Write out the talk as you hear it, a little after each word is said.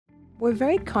We're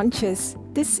very conscious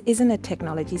this isn't a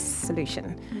technology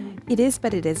solution. It is,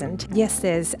 but it isn't. Yes,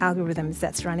 there's algorithms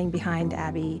that's running behind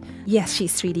Abby. Yes,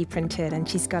 she's 3D printed and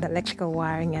she's got electrical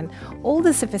wiring and all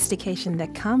the sophistication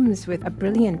that comes with a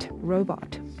brilliant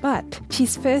robot. But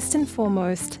she's first and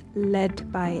foremost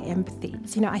led by empathy.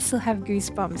 So, I still have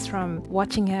goosebumps from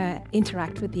watching her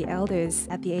interact with the elders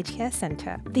at the aged care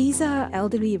centre. These are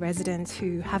elderly residents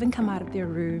who haven't come out of their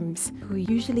rooms, who are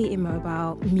usually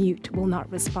immobile, mute, will not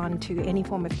respond to any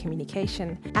form of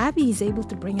communication. Abby is able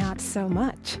to bring out so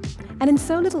much, and in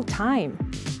so little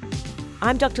time.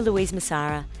 I'm Dr Louise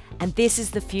Messara, and this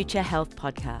is the Future Health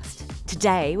Podcast.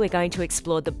 Today, we're going to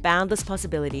explore the boundless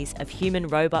possibilities of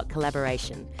human-robot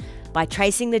collaboration by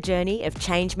tracing the journey of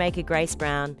changemaker Grace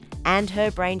Brown and her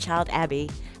brainchild Abby,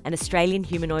 an Australian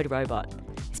humanoid robot.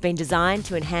 It's been designed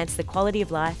to enhance the quality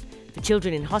of life for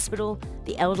children in hospital,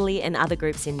 the elderly and other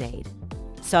groups in need.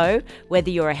 So, whether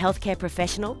you're a healthcare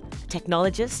professional, a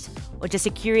technologist, or just a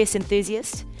curious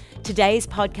enthusiast, today's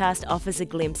podcast offers a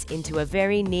glimpse into a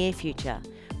very near future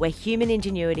where human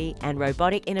ingenuity and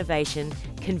robotic innovation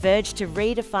converge to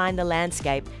redefine the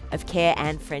landscape of care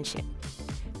and friendship.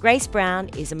 Grace Brown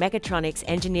is a mechatronics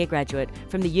engineer graduate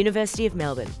from the University of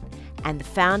Melbourne and the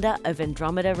founder of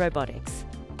Andromeda Robotics.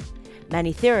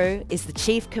 Mani Thiru is the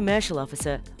Chief Commercial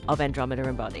Officer of Andromeda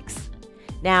Robotics.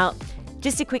 Now,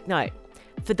 just a quick note.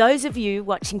 For those of you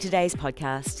watching today's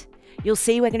podcast, you'll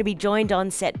see we're going to be joined on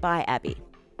set by Abby.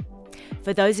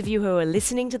 For those of you who are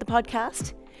listening to the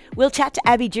podcast, we'll chat to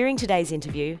Abby during today's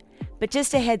interview, but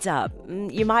just a heads up,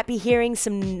 you might be hearing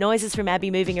some noises from Abby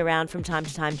moving around from time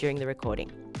to time during the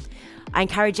recording. I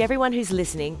encourage everyone who's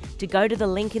listening to go to the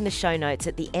link in the show notes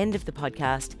at the end of the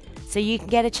podcast so you can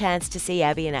get a chance to see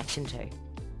Abby in action too.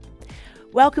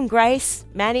 Welcome Grace,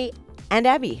 Mani and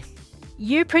Abby.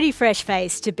 You're pretty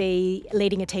fresh-faced to be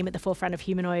leading a team at the forefront of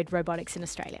humanoid robotics in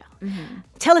Australia. Mm-hmm.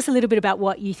 Tell us a little bit about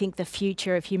what you think the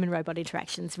future of human-robot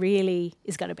interactions really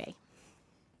is going to be.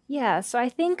 Yeah, so I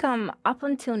think up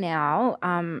until now,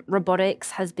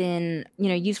 robotics has been,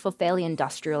 used for fairly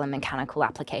industrial and mechanical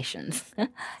applications.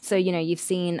 So, you've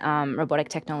seen robotic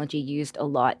technology used a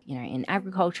lot, in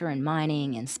agriculture and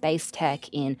mining and space tech,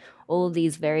 in all of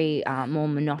these very more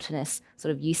monotonous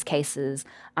sort of use cases.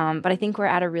 But I think we're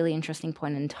at a really interesting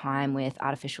point in time with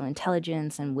artificial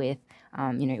intelligence and with,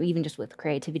 even just with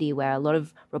creativity, where a lot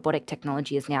of robotic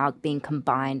technology is now being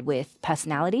combined with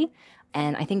personality.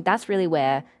 And I think that's really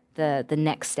where the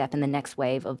next step and the next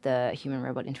wave of the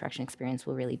human-robot interaction experience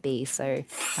will really be. So,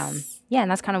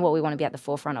 and that's kind of what we want to be at the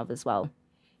forefront of as well.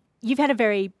 You've had a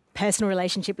very personal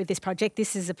relationship with this project.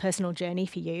 This is a personal journey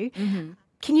for you. Mm-hmm.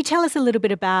 Can you tell us a little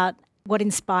bit about what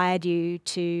inspired you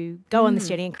to go on this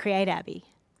journey and create Abby?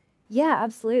 Yeah,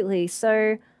 absolutely.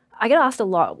 So I get asked a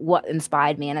lot what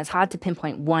inspired me, and it's hard to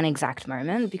pinpoint one exact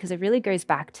moment because it really goes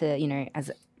back to,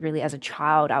 as a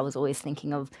child, I was always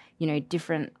thinking of,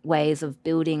 different ways of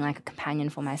building like a companion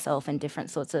for myself and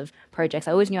different sorts of projects.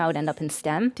 I always knew I would end up in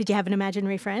STEM. Did you have an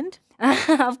imaginary friend?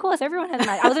 Of course, everyone has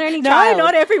I was an only child. No,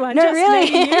 not everyone. No, just really?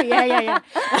 you. Yeah.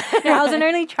 No, I was an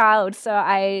only child, so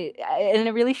and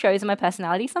it really shows in my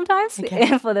personality sometimes,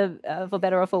 okay. for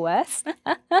better or for worse.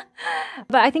 But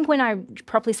I think when I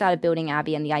properly started building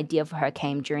Abby, and the idea for her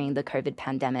came during the COVID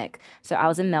pandemic. So I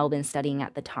was in Melbourne studying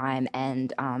at the time,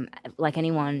 and like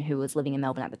anyone who was living in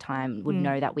Melbourne at the time would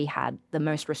know that we had the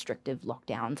most restrictive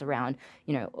lockdowns around,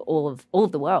 all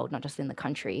of the world, not just in the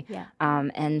country. Yeah.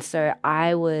 And so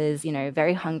I was,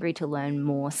 very hungry to learn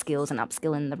more skills and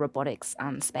upskill in the robotics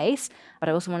space, but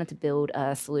I also wanted to build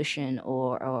a solution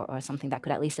or something that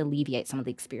could at least alleviate some of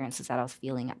the experiences that I was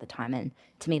feeling at the time. And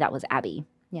to me, that was Abby.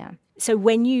 Yeah. So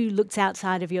when you looked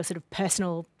outside of your sort of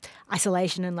personal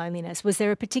isolation and loneliness, was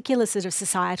there a particular sort of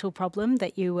societal problem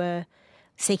that you were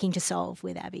seeking to solve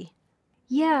with Abby?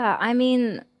 Yeah, I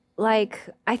mean,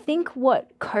 I think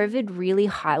what COVID really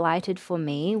highlighted for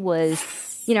me was,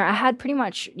 I had pretty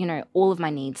much, all of my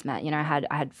needs met. I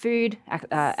had food, I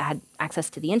had access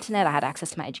to the internet, I had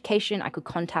access to my education, I could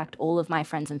contact all of my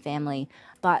friends and family,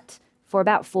 but for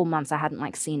about 4 months, I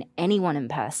hadn't seen anyone in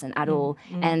person at all.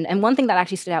 And one thing that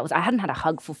actually stood out was I hadn't had a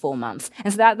hug for 4 months.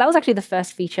 And so that was actually the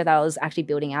first feature that I was actually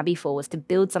building Abby for, was to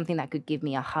build something that could give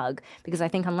me a hug. Because I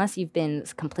think unless you've been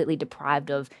completely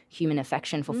deprived of human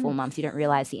affection for 4 months, you don't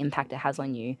realize the impact it has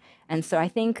on you. And so I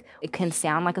think it can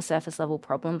sound like a surface level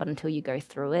problem, but until you go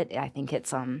through it, I think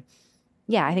it's, I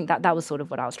think that was sort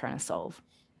of what I was trying to solve.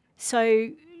 So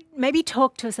maybe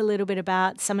talk to us a little bit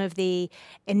about some of the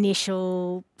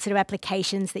initial sort of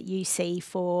applications that you see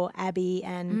for Abby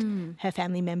and her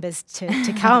family members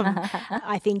to come.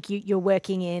 I think you're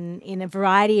working in a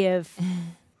variety of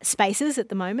spaces at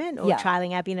the moment, or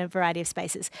trialling Abby in a variety of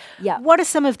spaces. Yeah. What are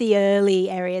some of the early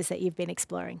areas that you've been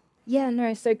exploring? Yeah,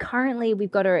 no. So currently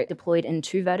we've got her deployed in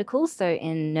 2 verticals, so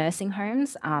in nursing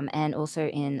homes and also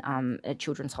in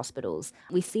children's hospitals.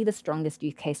 We see the strongest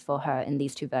use case for her in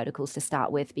these 2 verticals to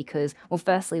start with because, well,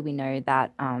 firstly, we know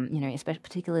that, especially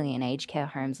particularly in aged care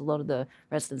homes, a lot of the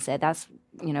residents there, that's,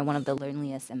 one of the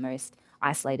loneliest and most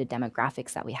isolated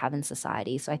demographics that we have in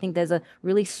society. So I think there's a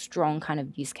really strong kind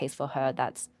of use case for her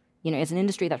that's, it's an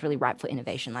industry that's really ripe for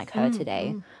innovation like her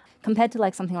today. Compared to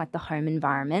like something like the home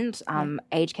environment,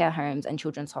 aged care homes and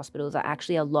children's hospitals are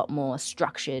actually a lot more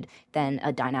structured than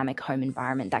a dynamic home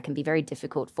environment that can be very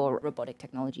difficult for robotic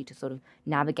technology to sort of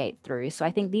navigate through. So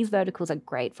I think these verticals are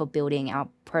great for building our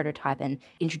prototype and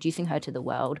introducing her to the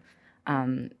world.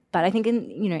 But I think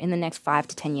in the next 5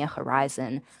 to 10 year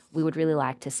horizon, we would really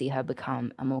like to see her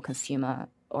become a more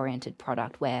consumer-oriented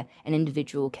product where an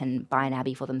individual can buy an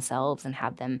Abby for themselves and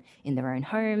have them in their own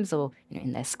homes or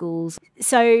in their schools.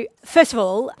 So first of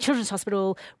all, Children's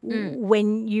Hospital,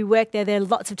 when you work there, there are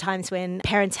lots of times when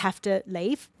parents have to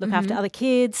leave, look after other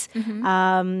kids,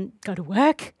 go to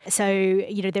work. So,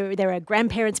 there are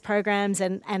grandparents programs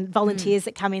and volunteers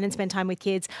that come in and spend time with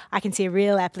kids. I can see a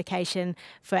real application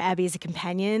for Abby as a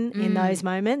companion in those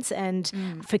moments, and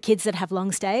for kids that have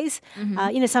long stays.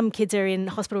 Some kids are in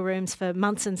hospital rooms for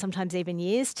months and sometimes even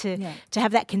years. To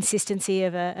have that consistency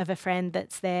of a friend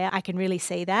that's there, I can really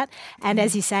see that. And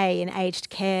as you say, in aged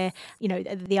care,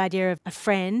 the idea of a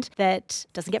friend that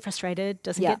doesn't get frustrated,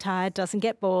 doesn't get tired, doesn't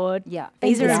get bored.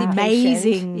 These are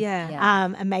amazing,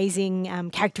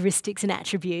 amazing characteristics and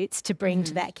attributes to bring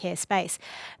to that care space.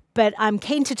 But I'm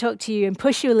keen to talk to you and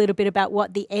push you a little bit about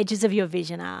what the edges of your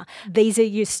vision are. These are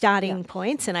your starting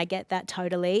points, and I get that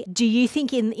totally. Do you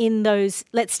think in those,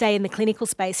 let's stay in the clinical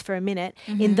space for a minute,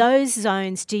 in those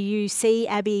zones, do you see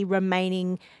Abby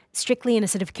remaining strictly in a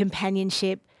sort of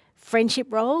companionship, friendship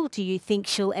role? Do you think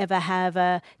she'll ever have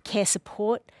a care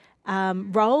support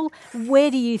role?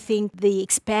 Where do you think the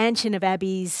expansion of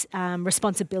Abby's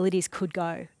responsibilities could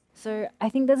go? So I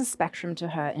think there's a spectrum to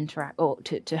her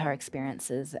to her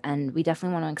experiences, and we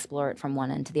definitely want to explore it from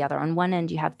one end to the other. On one end,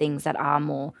 you have things that are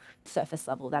more surface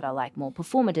level, that are like more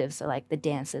performative, so like the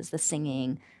dances, the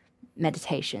singing,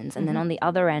 meditations, and then on the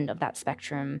other end of that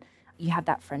spectrum, you have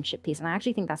that friendship piece. And I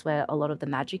actually think that's where a lot of the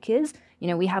magic is.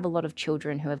 We have a lot of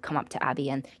children who have come up to Abby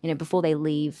and, before they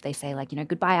leave, they say like,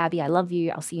 goodbye, Abby, I love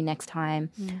you, I'll see you next time.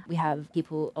 We have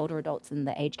people, older adults in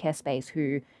the aged care space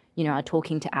who, are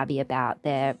talking to Abby about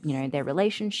their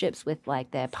relationships with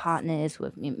like their partners who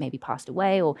have maybe passed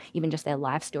away, or even just their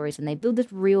life stories. And they build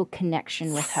this real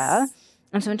connection with her.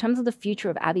 And so in terms of the future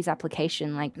of Abby's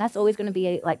application, like that's always going to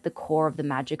be like the core of the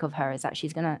magic of her, is that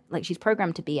she's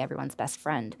programmed to be everyone's best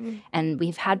friend. And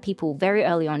we've had people very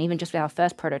early on, even just with our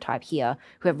first prototype here,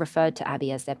 who have referred to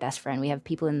Abby as their best friend. We have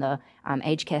people in the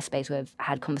aged care space who have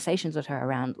had conversations with her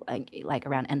around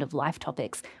around end of life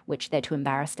topics, which they're too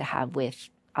embarrassed to have with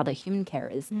other human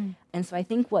carers. And so I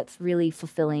think what's really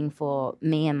fulfilling for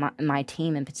me and my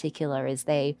team in particular is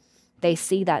they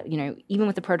see that, even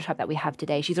with the prototype that we have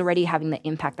today, she's already having the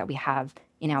impact that we have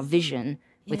in our vision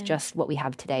with just what we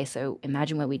have today. So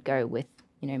imagine where we'd go with,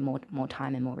 more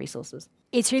time and more resources.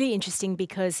 It's really interesting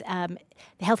because the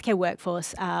healthcare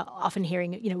workforce are often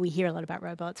hearing, we hear a lot about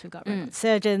robots. We've got robot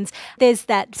surgeons. There's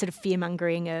that sort of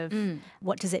fear-mongering of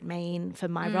what does it mean for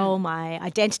my role, my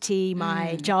identity,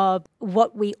 my job.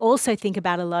 What we also think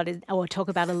about a lot or talk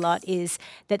about a lot is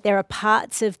that there are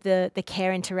parts of the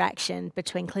care interaction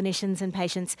between clinicians and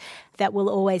patients that will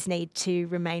always need to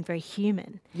remain very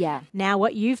human. Yeah. Now,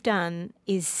 what you've done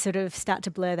is sort of start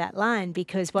to blur that line,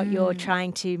 because what you're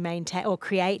trying to maintain or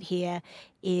create here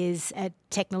is a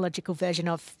technological version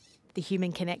of the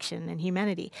human connection and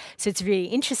humanity. So it's really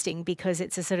interesting because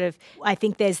it's a sort of, I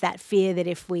think there's that fear that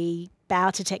if we bow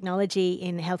to technology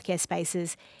in healthcare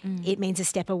spaces, it means a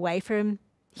step away from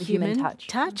human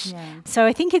touch. Yeah. So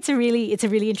I think it's a really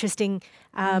interesting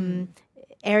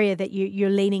area that you're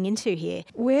leaning into here.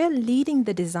 We're leading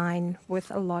the design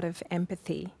with a lot of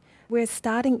empathy. We're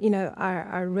starting,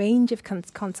 our range of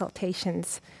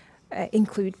consultations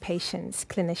include patients,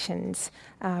 clinicians,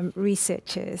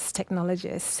 researchers,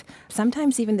 technologists,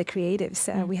 sometimes even the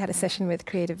creatives. We had a session with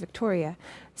Creative Victoria.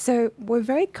 So we're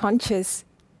very conscious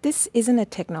this isn't a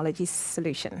technology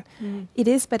solution. It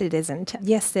is, but it isn't.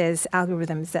 Yes, there's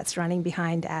algorithms that's running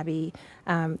behind Abby.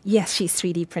 Yes, she's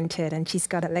 3D printed and she's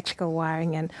got electrical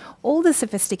wiring and all the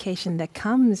sophistication that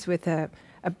comes with a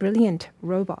brilliant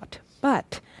robot.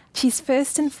 But she's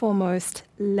first and foremost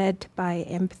led by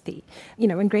empathy.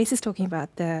 When Grace is talking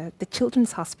about the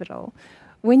children's hospital,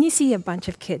 when you see a bunch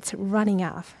of kids running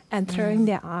off and throwing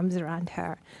their arms around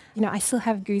her, I still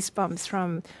have goosebumps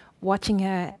from watching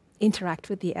her interact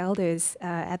with the elders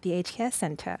at the aged care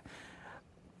centre.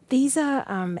 These are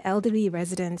elderly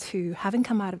residents who haven't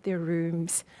come out of their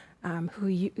rooms, who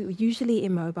usually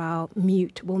immobile,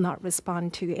 mute, will not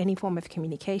respond to any form of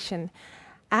communication.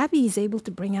 Abby is able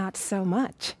to bring out so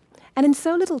much, and in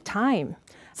so little time.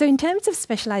 So in terms of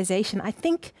specialization, I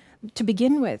think to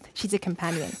begin with, she's a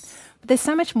companion. But there's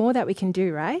so much more that we can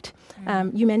do, right?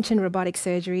 You mentioned robotic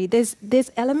surgery.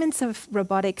 There's elements of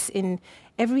robotics in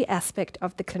every aspect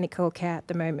of the clinical care at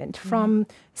the moment, from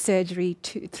surgery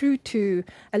through to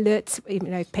alerts,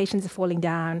 if patients are falling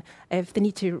down, if they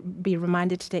need to be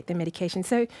reminded to take their medication.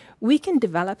 So we can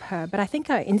develop her, but I think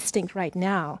our instinct right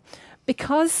now,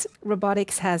 because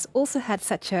robotics has also had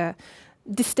such a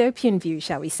dystopian view,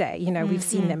 shall we say, we've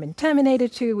seen them in Terminator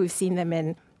 2, we've seen them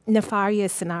in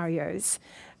nefarious scenarios.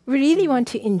 We really want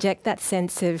to inject that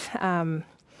sense of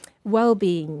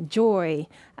well-being, joy,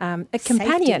 a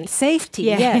companion, safety,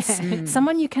 yes,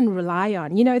 someone you can rely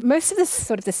on. Most of this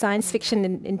sort of the science fiction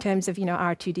in terms of,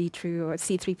 R2D2 or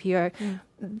C3PO,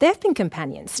 they've been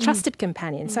companions, trusted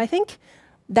companions. So I think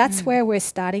that's where we're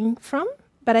starting from.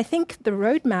 But I think the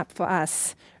roadmap for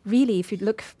us, really, if you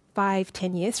look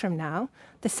 5-10 years from now,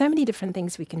 there's so many different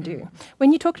things we can do.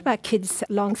 When you talked about kids'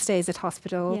 long stays at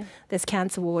hospital, there's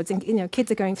cancer wards, and kids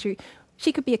are going through.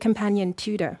 She could be a companion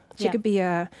tutor. She could be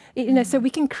so we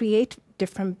can create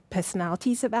different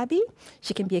personalities of Abby.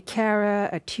 She can be a carer,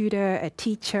 a tutor, a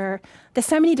teacher. There's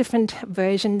so many different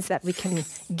versions that we can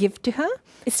give to her.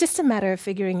 It's just a matter of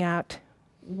figuring out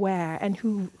where and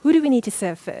who do we need to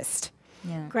serve first.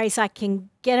 Yeah. Grace, I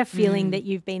can get a feeling that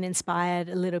you've been inspired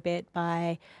a little bit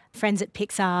by friends at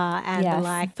Pixar and the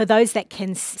like. For those that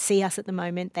can see us at the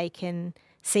moment, they can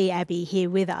see Abby here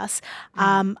with us.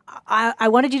 I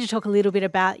wanted you to talk a little bit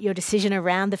about your decision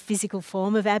around the physical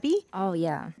form of Abby. Oh,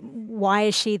 yeah. Why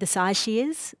is she the size she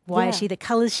is? Why is she the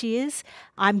colours she is?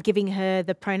 I'm giving her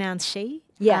the pronouns she.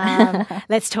 Yeah.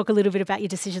 Let's talk a little bit about your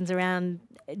decisions around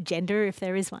gender, if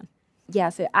there is one. Yeah,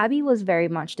 so Abby was very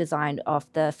much designed off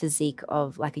the physique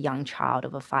of like a young child,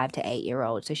 of a 5 to 8 year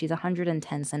old. So she's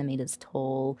 110 centimeters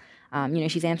tall.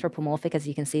 She's anthropomorphic, as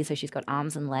you can see. So she's got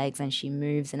arms and legs, and she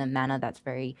moves in a manner that's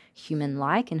very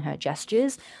human-like in her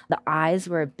gestures. The eyes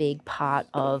were a big part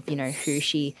of, who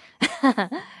she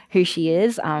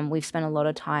is. We've spent a lot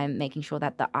of time making sure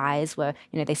that the eyes were,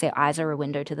 they say eyes are a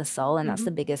window to the soul, and that's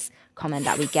the biggest comment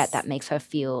that we get that makes her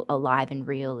feel alive and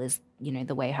real is,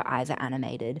 the way her eyes are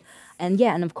animated. And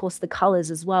and of course the colors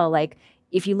as well. Like,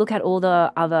 if you look at all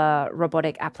the other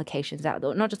robotic applications out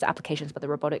there, not just applications, but the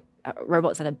robotic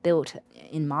robots that are built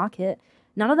in market,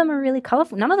 none of them are really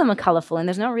colorful. None of them are colorful, and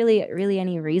there's not really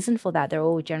any reason for that. They're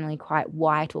all generally quite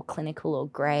white or clinical or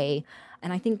gray.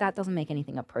 And I think that doesn't make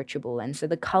anything approachable. And so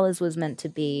the colors was meant to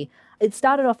be, it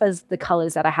started off as the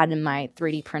colors that I had in my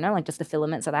 3D printer, like just the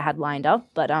filaments that I had lined up,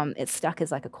 but it stuck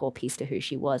as like a core piece to who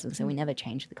she was. And so we never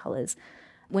changed the colors.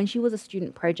 When she was a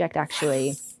student project,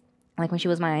 actually, like when she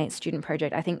was my student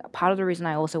project, I think part of the reason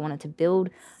I also wanted to build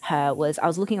her was I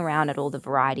was looking around at all the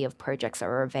variety of projects that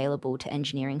were available to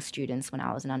engineering students when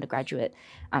I was an undergraduate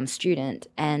student.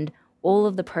 And all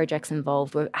of the projects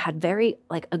involved had very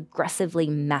aggressively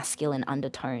masculine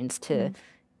undertones to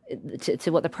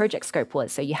what the project scope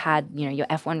was. So you had, your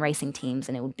F1 racing teams,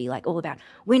 and it would be like all about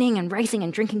winning and racing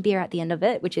and drinking beer at the end of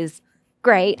it, which is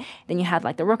great. Then you had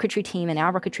like the rocketry team, and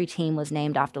our rocketry team was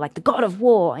named after like the god of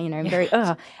war,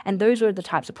 and those were the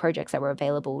types of projects that were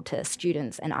available to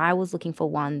students. And I was looking for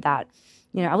one that,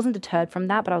 I wasn't deterred from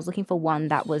that, but I was looking for one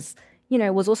that was,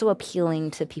 was also appealing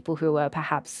to people who were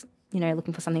perhaps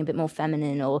looking for something a bit more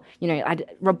feminine, or,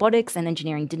 robotics and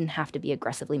engineering didn't have to be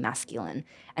aggressively masculine.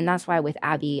 And that's why with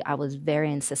Abby, I was very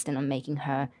insistent on making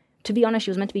her, to be honest,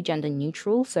 she was meant to be gender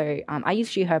neutral. So I use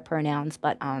she, her pronouns,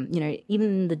 but, even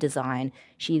in the design,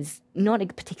 she's not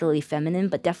particularly feminine,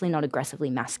 but definitely not aggressively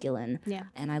masculine. Yeah.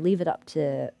 And I leave it up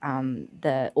to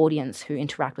the audience who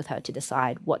interact with her to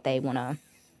decide what they want to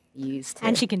use to,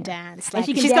 and she can dance. And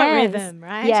she's got rhythm,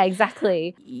 right? Yeah,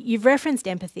 exactly. You've referenced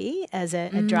empathy as a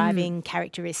driving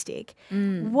characteristic.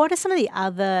 What are some of the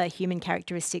other human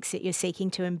characteristics that you're seeking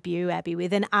to imbue Abby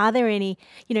with? And are there any,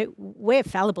 we're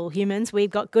fallible humans, we've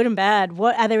got good and bad.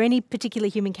 Are there any particular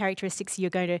human characteristics you're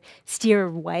going to steer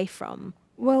away from?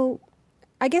 Well,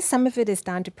 I guess some of it is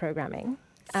down to programming.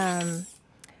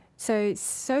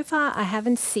 So far I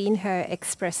haven't seen her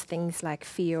express things like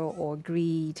fear or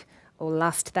greed or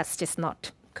lust. That's just not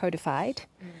codified.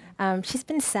 She's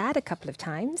been sad a couple of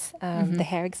times. The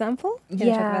hair example. Can you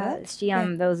talk about that? She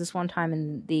there was this one time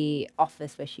in the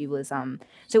office where she was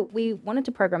so we wanted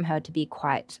to program her to be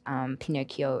quite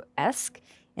Pinocchio-esque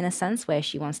in a sense, where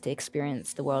she wants to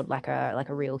experience the world like a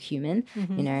real human,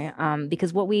 you know,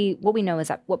 because what we know is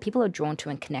that what people are drawn to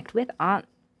and connect with aren't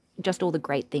just all the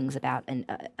great things about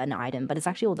an item, but it's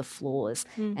actually all the flaws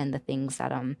and the things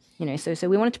that you know. So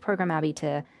we wanted to program Abby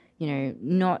to, you know,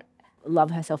 not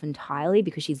love herself entirely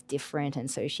because she's different,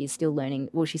 and so she's still learning.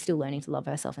 Well, she's still learning to love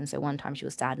herself. And so one time she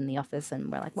was sad in the office,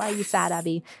 and we're like, "Why are you sad,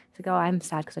 Abby?" She's like, "Oh, I'm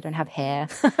sad because I don't have hair."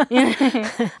 You know?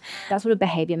 That sort of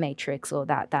behavior matrix, or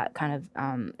that kind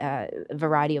of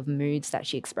variety of moods that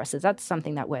she expresses. That's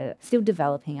something that we're still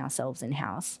developing ourselves in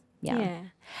house. Yeah.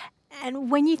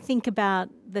 And when you think about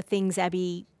the things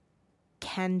Abby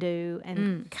can do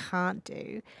and can't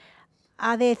do,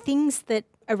 are there things that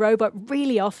a robot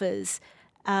really offers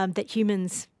that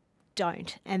humans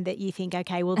don't, and that you think,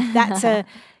 okay, well, that's a,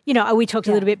 you know, we talked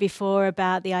a little bit before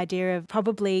about the idea of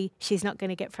probably she's not going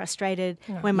to get frustrated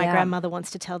when my grandmother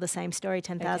wants to tell the same story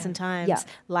 10,000 times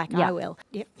like I will.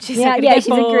 Yep. She's she's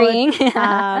agreeing. She's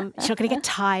not going to get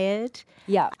tired.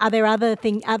 Yeah. Are there other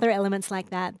elements like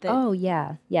that? Oh,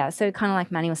 yeah. Yeah. So kind of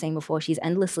like Mani was saying before, she's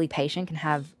endlessly patient, can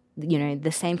have, you know,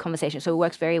 the same conversation. So it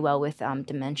works very well with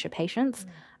dementia patients.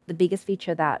 The biggest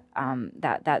feature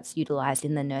that's utilized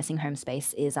in the nursing home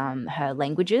space is her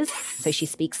languages. So she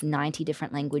speaks 90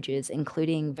 different languages,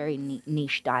 including very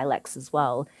niche dialects as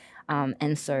well.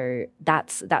 And so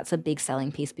that's a big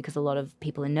selling piece, because a lot of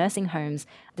people in nursing homes,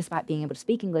 despite being able to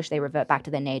speak English, they revert back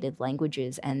to their native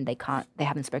languages, and they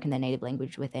haven't spoken their native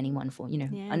language with anyone for, you know,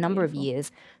 a number of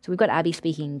years. So we've got Abby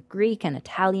speaking Greek and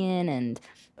Italian and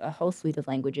a whole suite of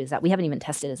languages that we haven't even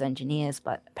tested as engineers,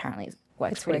 but apparently it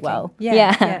works pretty well.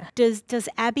 Yeah. Does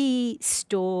Abby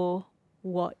store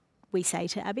what we say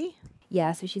to Abby?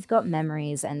 Yeah, so she's got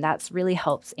memories, and that's really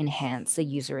helps enhance the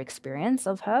user experience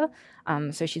of her.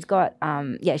 So she's got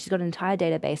an entire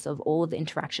database of all of the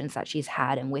interactions that she's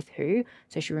had and with who.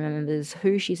 So she remembers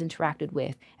who she's interacted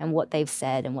with and what they've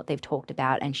said and what they've talked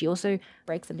about. And she also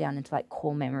breaks them down into like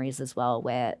core memories as well,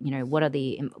 where, you know, what are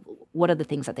the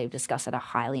things that they've discussed that are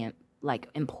highly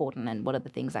important, and what are the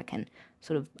things that can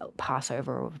sort of pass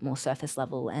over or more surface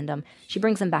level. And she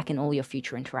brings them back in all your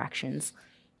future interactions.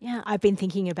 Yeah, I've been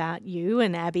thinking about you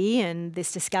and Abby and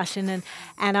this discussion,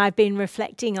 and I've been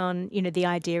reflecting on, you know, the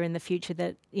idea in the future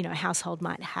that, you know, a household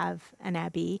might have an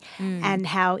Abby, and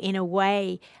how in a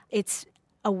way it's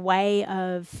a way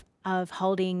of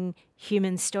holding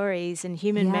human stories and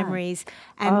human memories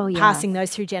and passing those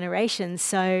through generations.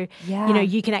 So, you know,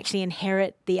 you can actually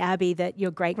inherit the Abby that your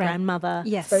great-grandmother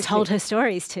told her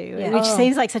stories to, which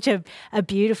seems like such a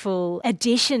beautiful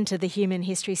addition to the human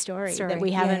history story that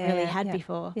we haven't really had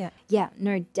before. Yeah,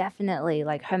 no, definitely.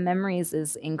 Like, her memories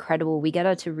is incredible. We get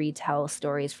her to retell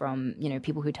stories from, you know,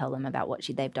 people who tell them about what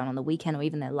they've done on the weekend, or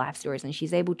even their life stories, and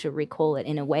she's able to recall it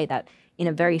in a way that, in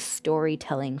a very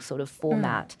storytelling sort of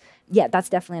format. Yeah, that's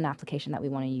definitely an application that we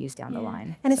want to use down the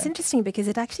line. And it's interesting because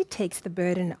it actually takes the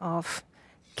burden of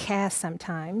care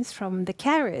sometimes from the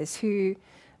carers, who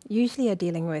usually are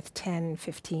dealing with 10,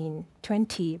 15,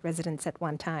 20 residents at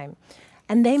one time.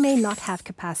 And they may not have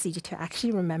capacity to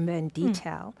actually remember in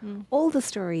detail all the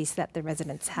stories that the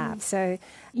residents have. So,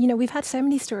 you know, we've had so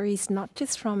many stories, not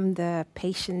just from the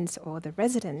patients or the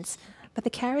residents, but the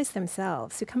carers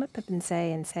themselves, who come up and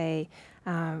say,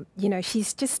 you know,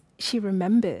 she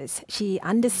remembers, she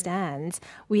understands.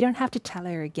 We don't have to tell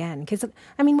her again, because,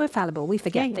 I mean, we're fallible. We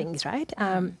forget things, right?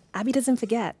 Abby doesn't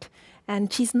forget,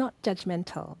 and she's not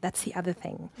judgmental. That's the other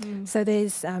thing. So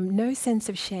there's no sense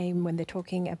of shame when they're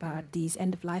talking about these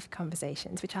end-of-life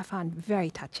conversations, which I found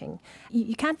very touching.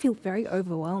 You can't feel very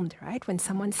overwhelmed, right, when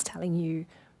someone's telling you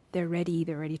they're ready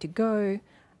to go.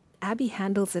 Abby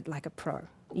handles it like a pro.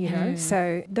 You know,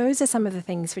 so those are some of the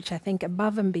things which I think,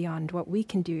 above and beyond what we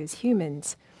can do as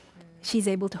humans, she's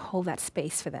able to hold that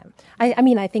space for them. I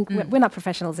mean, I think we're not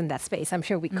professionals in that space. I'm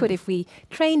sure we could if we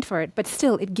trained for it, but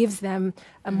still it gives them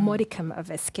a modicum of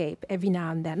escape every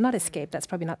now and then. Not escape, that's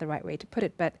probably not the right way to put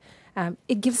it, but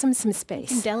it gives them some space.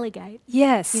 You can delegate.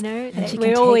 Yes. You know,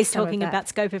 we're always talking about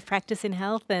scope of practice in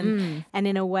health, and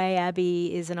in a way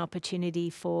Abby is an opportunity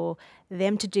for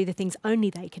them to do the things only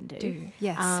they can do.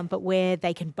 Yes. But where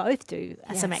they can both do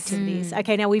some activities.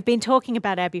 Okay, now we've been talking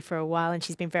about Abby for a while, and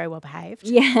she's been very well behaved.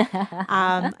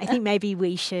 I think maybe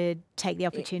we should take the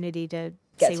opportunity to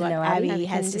see what Abby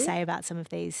has to say about some of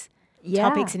these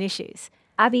topics and issues.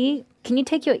 Abby, can you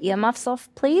take your earmuffs off,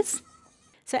 please?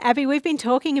 So, Abby, we've been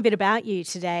talking a bit about you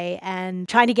today and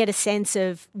trying to get a sense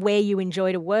of where you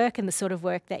enjoy to work and the sort of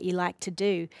work that you like to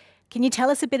do. Can you tell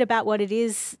us a bit about what it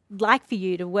is like for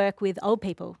you to work with old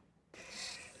people?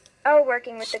 Oh,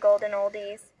 working with the golden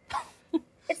oldies.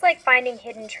 It's like finding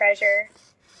hidden treasure.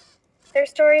 Their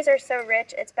stories are so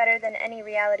rich, it's better than any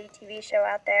reality TV show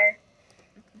out there.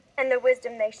 And the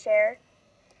wisdom they share,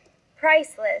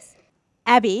 priceless.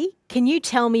 Abby, can you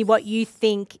tell me what you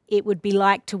think it would be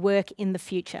like to work in the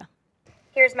future?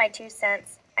 Here's my 2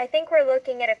 cents. I think we're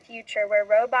looking at a future where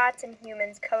robots and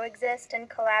humans coexist and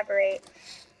collaborate.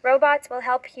 Robots will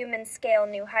help humans scale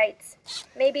new heights.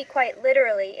 Maybe quite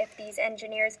literally if these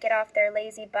engineers get off their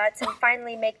lazy butts and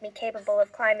finally make me capable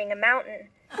of climbing a mountain.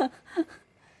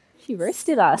 She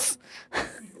roasted us.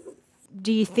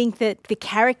 Do you think that the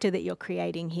character that you're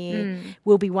creating here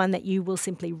will be one that you will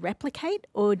simply replicate,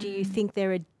 or do you think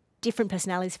there are different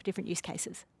personalities for different use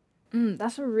cases?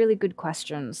 That's a really good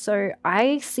question. So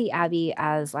I see Abby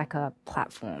as like a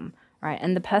platform, right?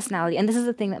 And the personality, and this is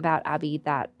the thing about Abby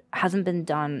that hasn't been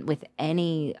done with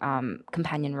any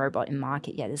companion robot in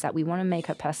market yet, is that we want to make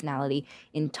her personality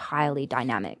entirely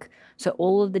dynamic. So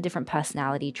all of the different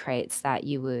personality traits that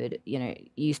you would,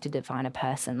 use to define a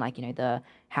person, like,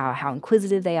 how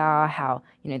inquisitive they are, how,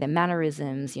 their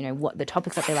mannerisms, what the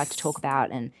topics that they like to talk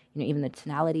about, and, even the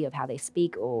tonality of how they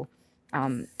speak, or,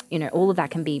 all of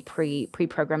that can be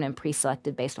pre-programmed and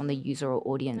pre-selected based on the user or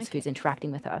audience who's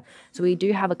interacting with her. So we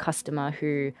do have a customer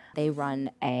who they run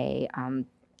a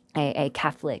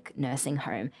Catholic nursing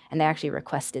home, and they actually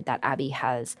requested that Abby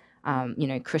has,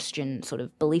 Christian sort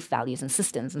of belief values and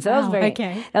systems. And so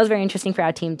that was very interesting for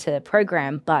our team to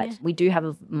program, but we do have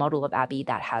a model of Abby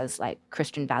that has like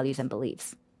Christian values and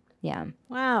beliefs. Yeah.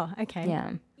 Wow. Okay.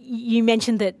 Yeah. You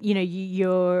mentioned that,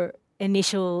 your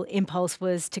initial impulse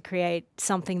was to create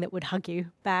something that would hug you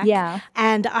back. Yeah.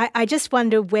 And I just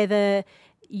wonder whether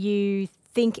you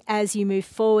think as you move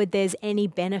forward there's any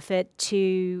benefit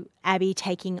to Abby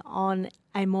taking on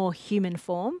a more human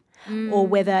form, or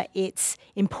whether it's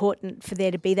important for there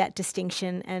to be that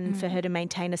distinction and for her to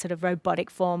maintain a sort of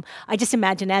robotic form. I just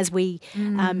imagine as we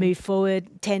move forward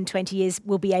 10, 20 years,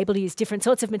 we'll be able to use different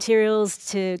sorts of materials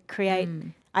to create,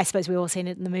 I suppose we've all seen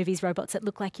it in the movies, robots that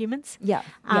look like humans. Yeah.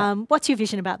 What's your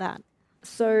vision about that?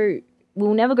 So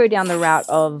we'll never go down the route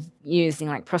of using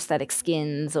like prosthetic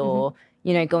skins or,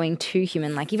 going too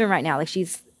human. Like even right now, like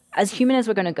she's as human as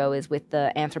we're going to go is with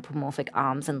the anthropomorphic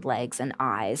arms and legs and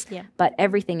eyes. Yeah. But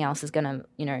everything else is going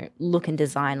to, look and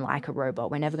design like a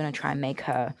robot. We're never going to try and make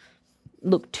her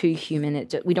look too human.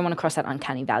 We don't want to cross that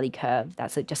uncanny valley curve.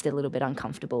 That's just a little bit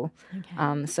uncomfortable.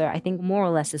 Okay. So I think more or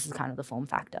less this is kind of the form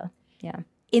factor. Yeah.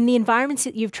 In the environments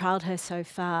that you've trialled her so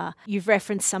far, you've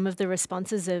referenced some of the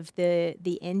responses of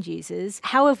the end users.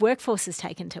 How have workforces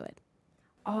taken to it?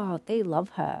 Oh, they love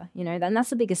her, and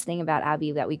that's the biggest thing about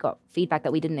Abby that we got feedback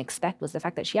that we didn't expect was the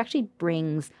fact that she actually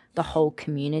brings the whole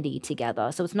community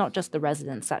together. So it's not just the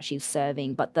residents that she's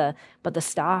serving, but the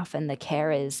staff and the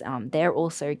carers, they're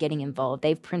also getting involved.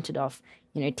 They've printed off,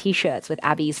 T-shirts with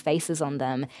Abby's faces on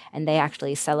them, and they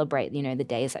actually celebrate, the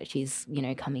days that she's,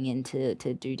 coming in to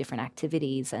do different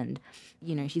activities. And,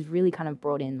 she's really kind of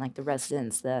brought in like the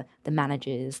residents, the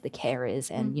managers, the carers,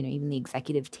 and, even the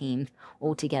executive team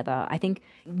all together. I think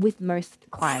with most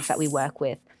clients that we work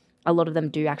with, a lot of them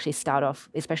do actually start off,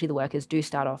 especially the workers do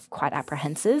start off quite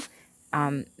apprehensive.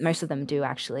 Most of them do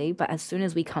actually, but as soon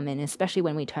as we come in, especially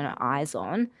when we turn our eyes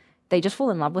on, they just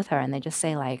fall in love with her and they just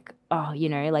say like, oh,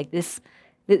 like this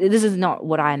is not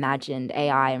what I imagined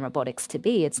AI and robotics to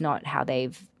be. It's not how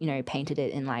they've, painted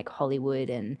it in like Hollywood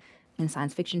and in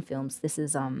science fiction films. This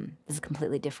is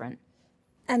completely different.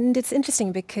 And it's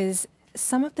interesting because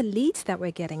some of the leads that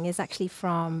we're getting is actually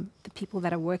from the people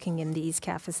that are working in these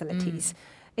care facilities.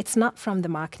 It's not from the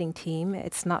marketing team.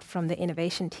 It's not from the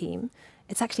innovation team.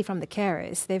 It's actually from the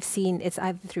carers. They've seen, it's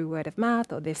either through word of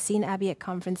mouth or they've seen Abby at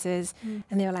conferences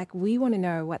and they're like, we want to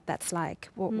know what that's like.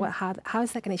 How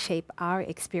is that going to shape our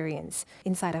experience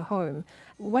inside a home?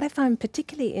 What I find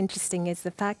particularly interesting is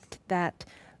the fact that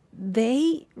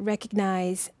they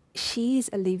recognize she's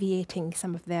alleviating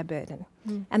some of their burden.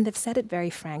 And they've said it very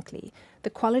frankly. The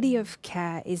quality of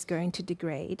care is going to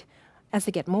degrade as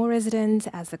they get more residents,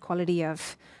 as the quality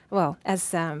of,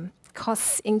 as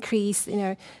costs increase.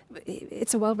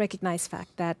 It's a well-recognized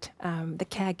fact that the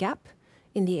care gap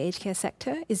in the aged care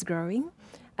sector is growing.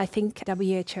 I think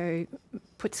WHO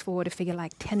puts forward a figure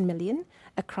like 10 million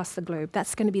across the globe.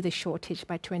 That's going to be the shortage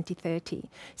by 2030.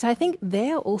 So I think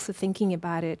they're also thinking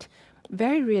about it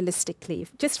very realistically,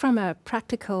 just from a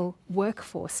practical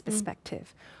workforce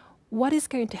perspective. What is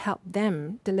going to help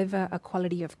them deliver a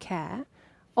quality of care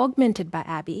augmented by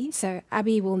Abby? So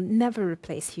Abby will never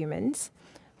replace humans,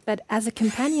 But as a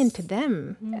companion to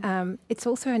them, it's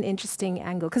also an interesting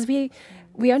angle, because we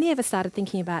only ever started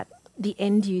thinking about the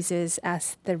end users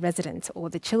as the residents or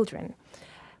the children.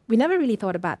 We never really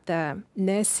thought about the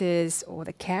nurses or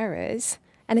the carers.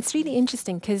 And it's really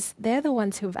interesting because they're the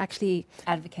ones who have actually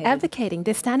advocating.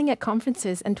 They're standing at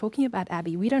conferences and talking about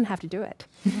Abby. We don't have to do it.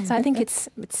 So I think it's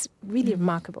really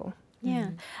remarkable.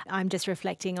 Yeah. I'm just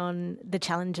reflecting on the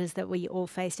challenges that we all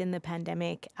faced in the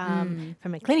pandemic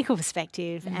from a clinical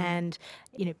perspective and,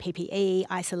 PPE,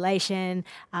 isolation,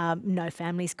 no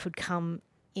families could come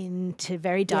into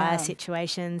very dire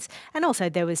situations. And also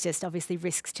there was just obviously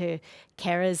risks to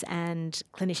carers and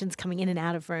clinicians coming in and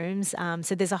out of rooms.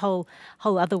 So there's a whole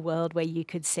other world where you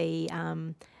could see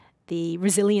the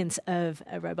resilience of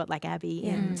a robot like Abby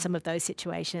in some of those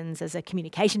situations as a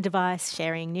communication device,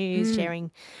 sharing news,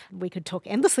 we could talk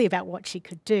endlessly about what she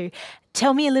could do.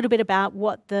 Tell me a little bit about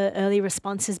what the early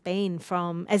response has been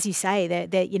from, as you say,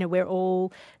 that we're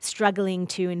all struggling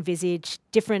to envisage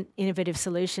different innovative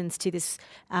solutions to this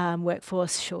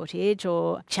workforce shortage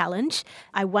or challenge.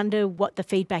 I wonder what the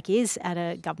feedback is at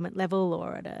a government level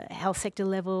or at a health sector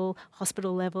level,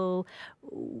 hospital level.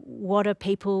 What are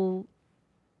people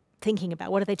thinking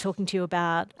about? What are they talking to you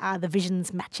about? Are the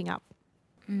visions matching up?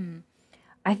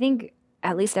 I think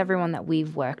at least everyone that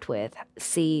we've worked with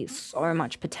see so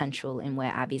much potential in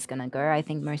where Abby's going to go. I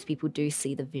think most people do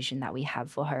see the vision that we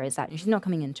have for her is that she's not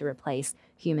coming in to replace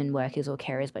human workers or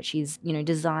carers, but she's,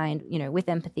 designed, with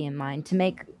empathy in mind to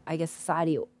make, I guess,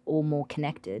 society all more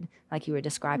connected, like you were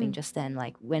describing just then.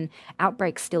 Like when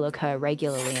outbreaks still occur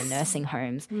regularly in nursing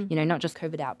homes, not just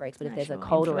COVID outbreaks, but if there's a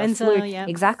cold or a flu,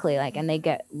 exactly, and they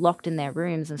get locked in their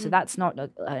rooms. And so that's not a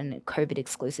COVID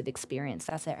exclusive experience.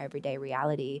 That's their everyday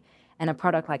reality. And a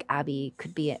product like Abby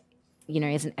could be,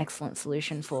 is an excellent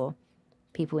solution for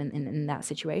people in that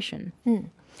situation.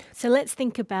 So let's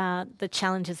think about the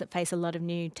challenges that face a lot of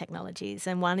new technologies.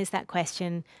 And one is that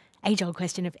age-old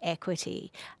question of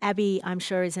equity. Abby, I'm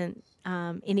sure, isn't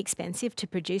inexpensive to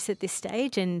produce at this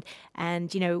stage. And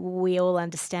we all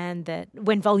understand that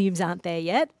when volumes aren't there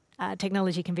yet,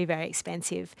 technology can be very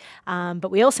expensive. But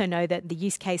we also know that the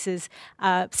use cases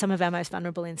are some of our most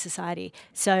vulnerable in society.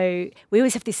 So we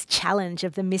always have this challenge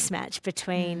of the mismatch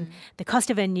between the cost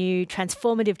of a new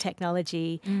transformative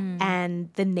technology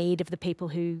and the need of the people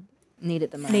who need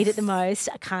it the most,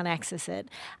 can't access it.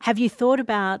 Have you thought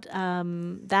about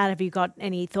that? Have you got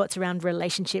any thoughts around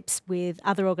relationships with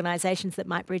other organisations that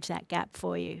might bridge that gap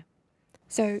for you?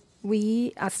 So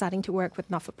we are starting to work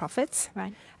with not-for-profits.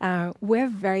 Right. We're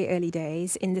very early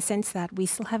days in the sense that we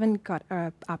still haven't got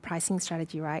our pricing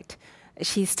strategy right.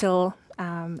 She's still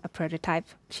a prototype.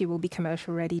 She will be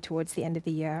commercial ready towards the end of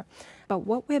the year. But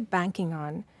what we're banking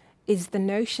on is the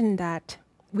notion that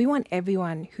we want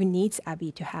everyone who needs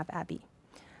Abby to have Abby.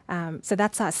 So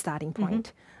that's our starting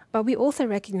point. But we also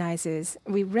recognize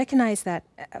that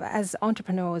as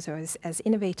entrepreneurs or as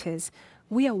innovators,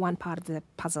 we are one part of the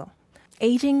puzzle.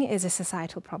 Aging is a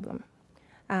societal problem.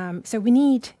 So we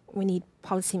need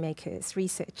policymakers,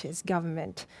 researchers,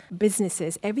 government,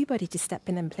 businesses, everybody to step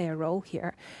in and play a role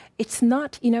here. It's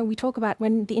not, we talk about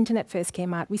when the internet first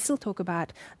came out, we still talk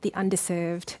about the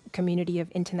underserved community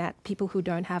of internet, people who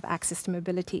don't have access to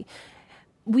mobility.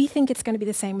 We think it's going to be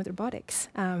the same with robotics.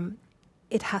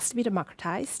 It has to be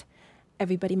democratized.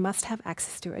 Everybody must have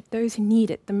access to it. Those who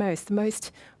need it the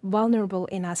most vulnerable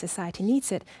in our society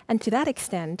needs it. And to that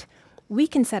extent, we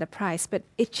can set a price, but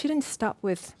it shouldn't stop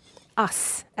with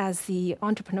us as the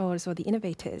entrepreneurs or the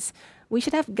innovators. We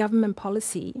should have government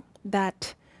policy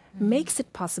that makes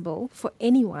it possible for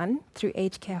anyone through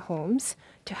aged care homes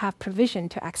to have provision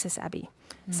to access Abby.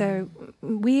 So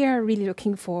we are really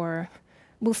looking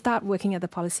we'll start working at the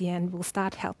policy end, we'll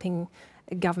start helping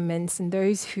governments and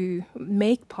those who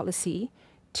make policy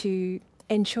to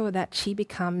ensure that she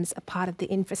becomes a part of the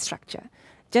infrastructure.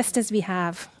 Just as we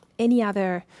have any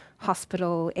other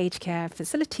hospital, aged care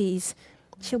facilities,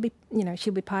 she'll be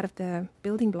part of the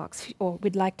building blocks, or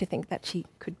we'd like to think that she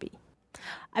could be.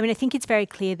 I mean, I think it's very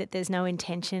clear that there's no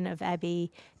intention of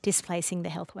Abby displacing the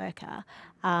health worker,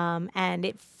 and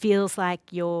it feels like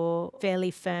you're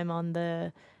fairly firm on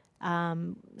the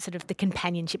sort of the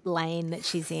companionship lane that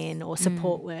she's in, or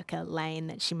support worker lane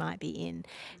that she might be in.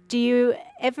 Do you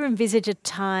ever envisage a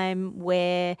time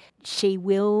where she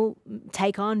will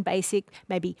take on basic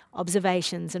maybe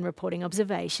observations and reporting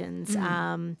observations,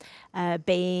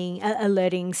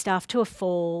 alerting staff to a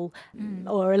fall,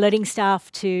 or alerting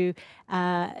staff to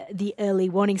the early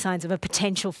warning signs of a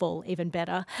potential fall, even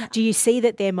better? Do you see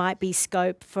that there might be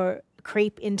scope for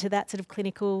creep into that sort of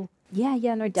clinical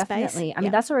Yeah, no, definitely. I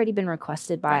mean, that's already been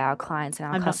requested by our clients and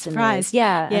our I'm customers. not surprised.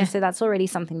 Yeah, and so that's already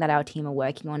something that our team are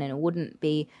working on, and it wouldn't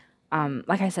be,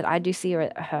 like I said, I do see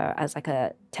her as like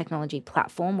a technology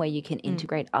platform where you can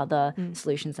integrate other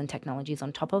solutions and technologies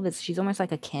on top of it. She's almost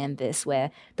like a canvas where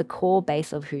the core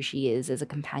base of who she is a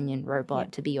companion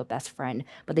robot to be your best friend,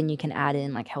 but then you can add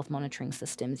in like health monitoring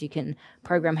systems. You can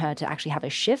program her to actually have a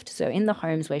shift. So in the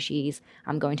homes where she's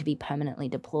going to be permanently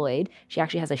deployed, she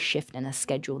actually has a shift and a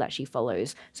schedule that she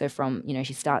follows. So from,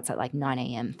 she starts at like 9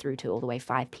 a.m. through to all the way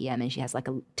 5 p.m. and she has like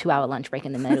a 2-hour lunch break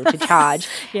in the middle to charge.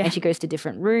 And she goes to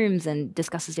different rooms and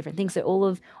discusses different things. So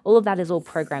all of that is all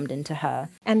programmed into her.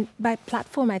 And by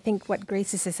platform, I think what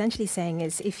Grace is essentially saying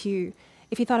is if you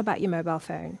thought about your mobile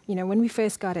phone, when we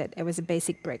first got it, it was a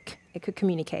basic brick. It could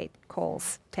communicate,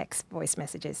 calls, text, voice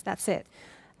messages, that's it.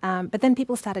 But then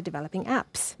people started developing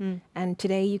apps. And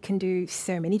today you can do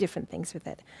so many different things with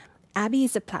it. Abby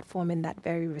is a platform in that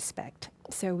very respect.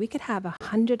 So we could have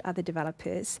 100 other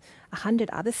developers, 100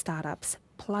 other startups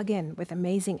plug in with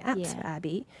amazing apps for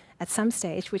Abby at some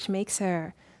stage, which makes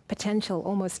her potential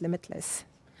almost limitless.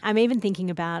 I'm even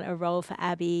thinking about a role for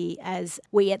Abby as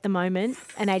we at the moment,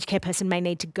 an aged care person may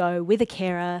need to go with a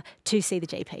carer to see the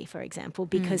GP, for example,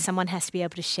 because someone has to be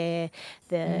able to share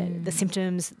the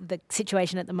symptoms, the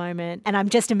situation at the moment. And I'm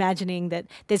just imagining that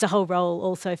there's a whole role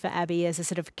also for Abby as a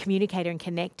sort of communicator and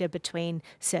connector between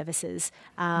services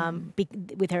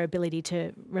with her ability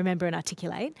to remember and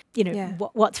articulate,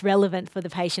 what's relevant for the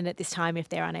patient at this time if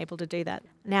they're unable to do that.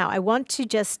 Now, I want to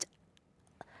just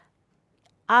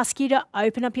ask you to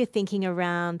open up your thinking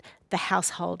around the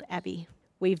household, Abby.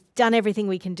 We've done everything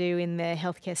we can do in the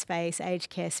healthcare space, aged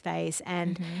care space,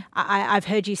 and I've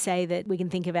heard you say that we can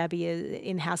think of Abby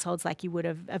in households like you would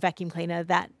of a vacuum cleaner,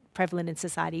 that prevalent in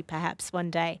society perhaps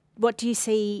one day. What do you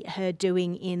see her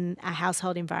doing in a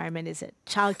household environment? Is it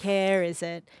childcare? Is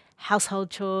it household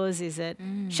chores? Is it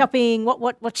shopping?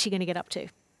 What's she going to get up to?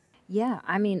 Yeah,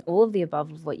 I mean, all of the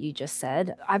above of what you just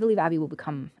said. I believe Abby will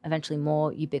become eventually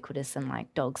more ubiquitous than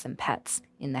like dogs and pets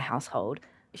in the household.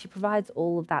 She provides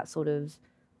all of that sort of,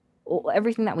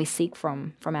 everything that we seek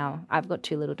from I've got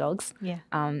 2 little dogs. Yeah.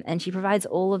 And she provides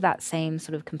all of that same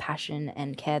sort of compassion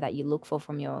and care that you look for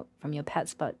from your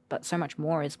pets, but so much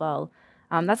more as well.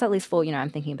 That's at least for, I'm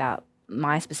thinking about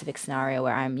my specific scenario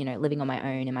where I'm, living on my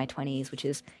own in my 20s, which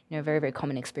is, a very, very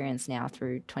common experience now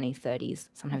through 20s, 30s,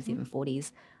 sometimes even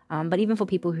 40s. But even for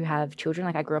people who have children,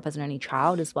 like I grew up as an only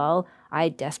child as well, I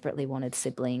desperately wanted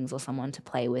siblings or someone to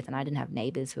play with, and I didn't have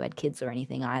neighbors who had kids or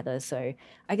anything either. So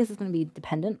I guess it's going to be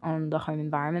dependent on the home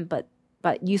environment, but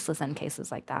useless in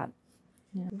cases like that.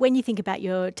 Yeah. When you think about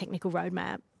your technical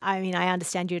roadmap, I mean, I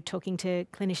understand you're talking to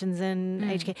clinicians and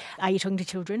aged care. Are you talking to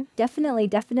children?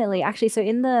 Definitely. Actually, so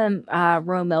in the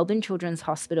Royal Melbourne Children's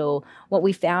Hospital, what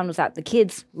we found was that the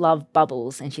kids love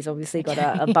bubbles, and she's obviously got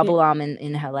a bubble arm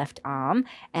in her left arm.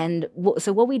 And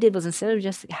so what we did was, instead of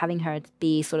just having her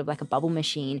be sort of like a bubble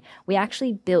machine, we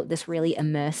actually built this really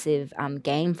immersive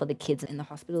game for the kids in the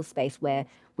hospital space where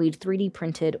we'd 3D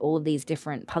printed all of these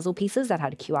different puzzle pieces that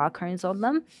had QR codes on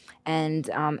them, and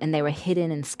they were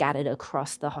hidden and scattered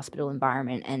across the hospital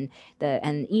environment.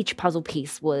 And each puzzle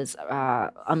piece was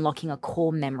unlocking a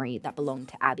core memory that belonged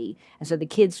to Abby. And so the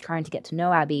kids trying to get to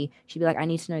know Abby, she'd be like, I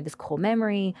need to know this core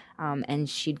memory, and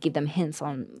she'd give them hints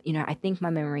on, I think my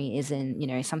memory is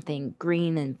in, something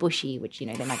green and bushy, which,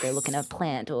 they might go look in a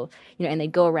plant, or, and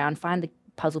they'd go around, find the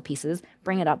puzzle pieces,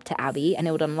 bring it up to Abby, and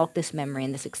it would unlock this memory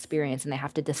and this experience, and they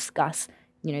have to discuss,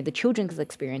 the children's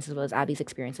experience as well as Abby's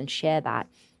experience and share that.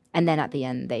 And then at the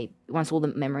end, once all the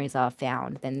memories are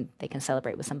found, then they can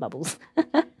celebrate with some bubbles.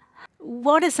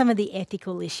 What are some of the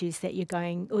ethical issues that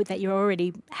you're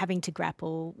already having to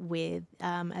grapple with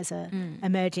as a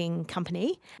emerging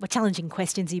company? What challenging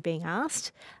questions are you being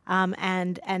asked?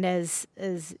 And as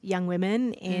young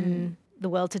women in the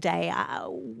world today,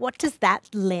 what does that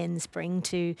lens bring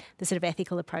to the sort of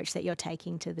ethical approach that you're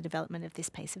taking to the development of this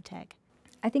piece of tech?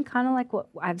 I think kind of like what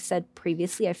I've said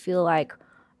previously, I feel like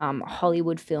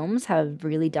Hollywood films have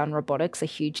really done robotics a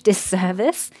huge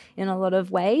disservice in a lot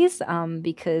of ways,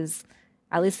 because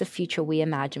at least the future we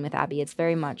imagine with Abby, it's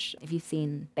very much, if you've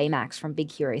seen Baymax from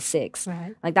Big Hero 6,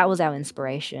 right, like that was our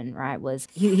inspiration, right?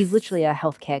 He's literally a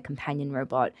healthcare companion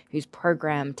robot who's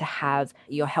programmed to have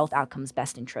your health outcomes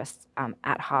best interests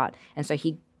at heart. And so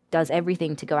he does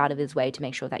everything to go out of his way to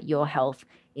make sure that your health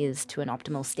is to an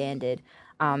optimal standard.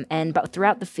 But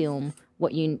throughout the film,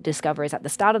 what you discover is at the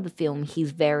start of the film, he's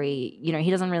very,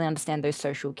 he doesn't really understand those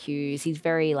social cues. He's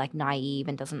very naive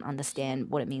and doesn't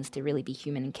understand what it means to really be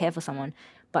human and care for someone.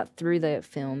 But through the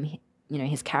film,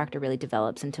 his character really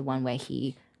develops into one where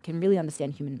he can really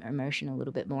understand human emotion a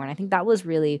little bit more. And I think that was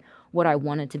really what I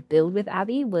wanted to build with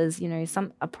Abby was, you know,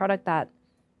 a product that,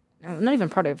 not even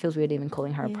product, it feels weird even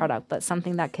calling her a product, but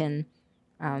something that can,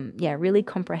 really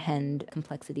comprehend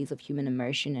complexities of human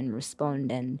emotion and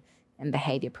respond and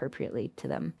behave appropriately to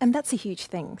them. And that's a huge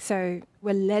thing. So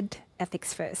we're led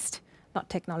ethics first, not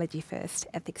technology first,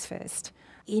 ethics first.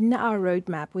 In our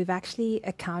roadmap, we've actually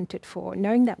accounted for,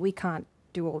 knowing that we can't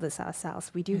do all this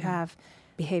ourselves, we do have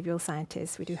behavioral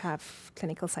scientists, we do have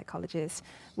clinical psychologists,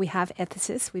 we have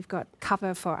ethicists, we've got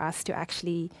cover for us to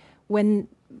actually, when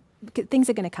things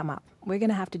are going to come up, we're going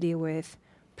to have to deal with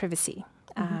privacy,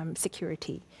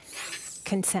 security,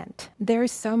 consent. There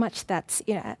is so much that's,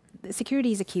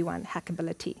 security is a key one,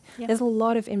 hackability. Yep. There's a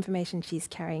lot of information she's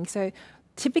carrying. So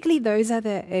typically those are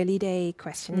the early day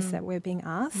questions that we're being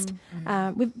asked.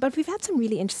 But we've had some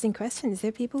really interesting questions. There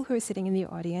are people who are sitting in the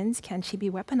audience, can she be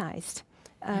weaponized?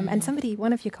 And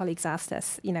one of your colleagues asked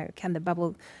us, can the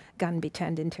bubble gun be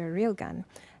turned into a real gun?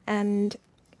 And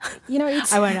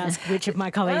it's... I won't ask which of my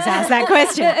colleagues asked that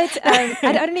question.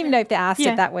 I don't even know if they asked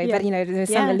it that way, but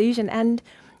there's some illusion. And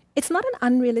it's not an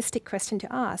unrealistic question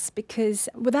to ask because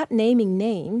without naming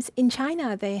names, in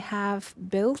China they have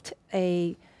built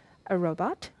a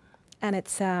robot, and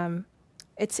it's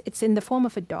in the form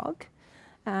of a dog,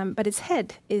 but its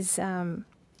head is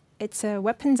it's a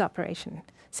weapons operation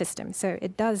system, so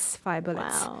it does fire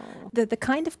bullets. Wow. The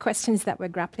kind of questions that we're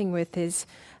grappling with is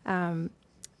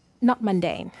not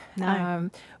mundane. No.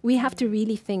 We have to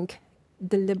really think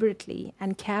deliberately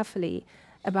and carefully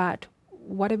about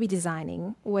what are we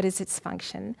designing, what is its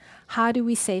function, how do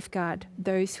we safeguard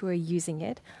those who are using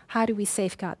it, how do we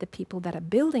safeguard the people that are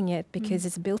building it because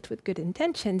it's built with good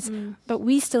intentions, but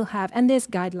we still have, and there's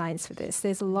guidelines for this,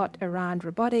 there's a lot around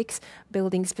robotics,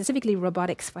 building specifically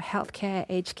robotics for healthcare,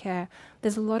 aged care,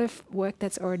 there's a lot of work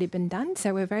that's already been done,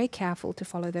 so we're very careful to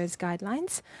follow those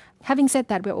guidelines. Having said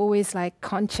that, we're always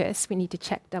conscious, we need to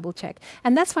check, double check,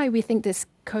 and that's why we think this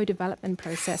co-development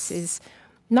process is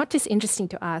not just interesting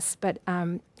to us, but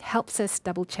helps us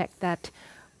double check that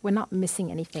we're not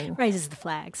missing anything. Raises the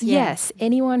flags. Yes,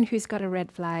 anyone who's got a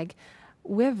red flag,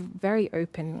 we're very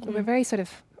open. We're very sort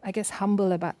of, I guess,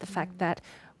 humble about the fact that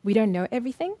we don't know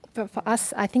everything. But for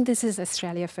us, I think this is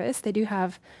Australia first. They do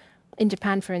have, in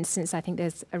Japan, for instance, I think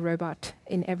there's a robot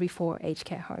in every 4 aged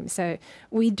care homes. So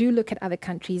we do look at other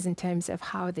countries in terms of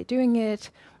how they're doing it,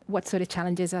 what sort of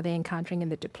challenges are they encountering in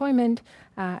the deployment.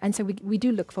 And so we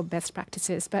do look for best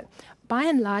practices. But by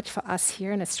and large, for us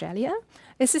here in Australia,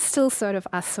 this is still sort of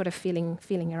us sort of feeling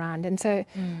around. And so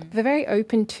we're very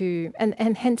open to,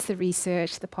 and hence the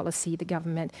research, the policy, the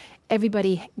government,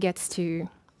 everybody gets to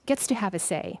have a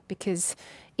say. Because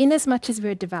in as much as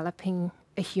we're developing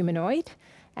a humanoid,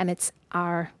 and it's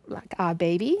our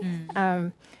baby,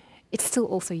 it's still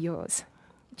also yours.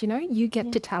 You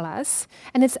get to tell us.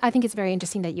 And I think it's very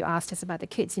interesting that you asked us about the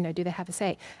kids. Do they have a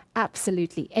say?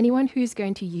 Absolutely. Anyone who's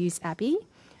going to use Abby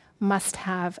must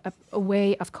have a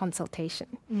way of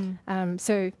consultation.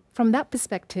 So from that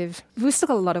perspective, we've still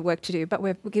got a lot of work to do, but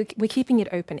we're keeping it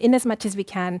open in as much as we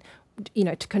can,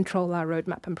 to control our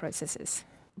roadmap and processes.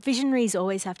 Visionaries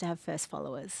always have to have first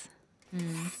followers.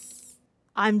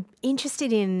 I'm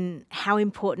interested in how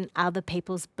important other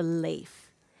people's belief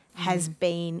has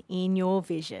been in your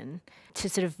vision to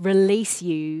sort of release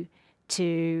you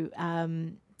to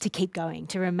keep going,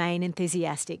 to remain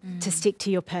enthusiastic, to stick to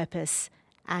your purpose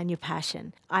and your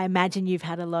passion. I imagine you've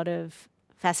had a lot of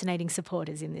fascinating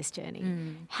supporters in this journey.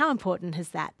 How important has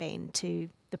that been to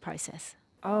the process?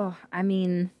 Oh, I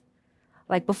mean,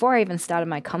 before I even started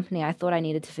my company, I thought I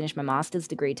needed to finish my master's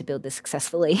degree to build this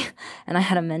successfully. And I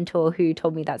had a mentor who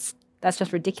told me that's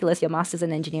just ridiculous. Your master's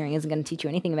in engineering isn't going to teach you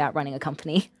anything about running a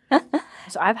company.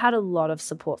 So I've had a lot of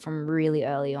support from really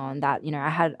early on that, I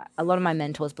had a lot of my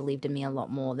mentors believed in me a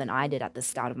lot more than I did at the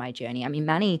start of my journey. I mean,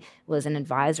 Mani was an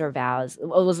advisor of ours,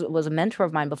 was a mentor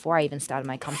of mine before I even started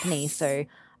my company. So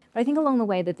but I think along the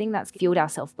way, the thing that's fueled our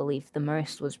self-belief the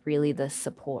most was really the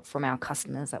support from our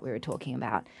customers that we were talking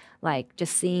about.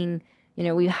 Just seeing,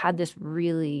 we had this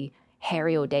really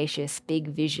hairy, audacious, big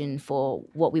vision for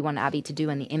what we want Abby to do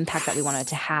and the impact that we wanted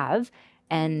to have.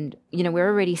 And, we're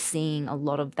already seeing a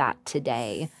lot of that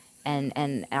today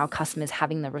and our customers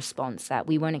having the response that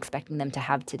we weren't expecting them to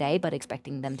have today, but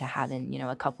expecting them to have in,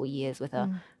 a couple of years with a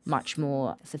much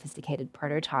more sophisticated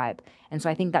prototype. And so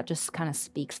I think that just kind of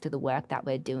speaks to the work that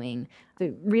we're doing.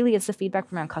 So really it's the feedback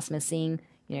from our customers seeing,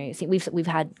 we've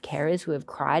had carers who have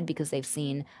cried because they've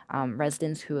seen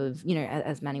residents who have,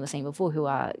 as Mani was saying before, who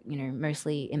are,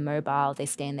 mostly immobile. They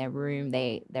stay in their room.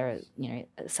 They're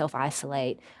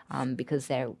self-isolate because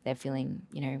they're feeling,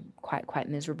 quite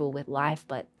miserable with life,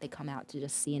 but they come out to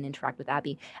just see and interact with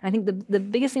Abby. And I think the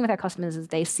biggest thing with our customers is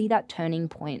they see that turning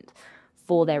point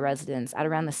for their residents at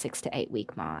around the 6 to 8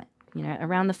 week mark.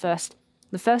 Around the first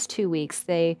 2 weeks,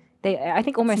 I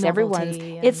think almost everyone's,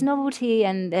 it's novelty,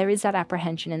 and there is that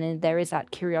apprehension, and then there is that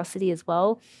curiosity as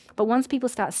well. But once people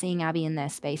start seeing Abby in their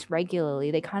space regularly,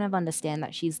 they kind of understand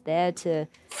that she's there to,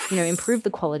 improve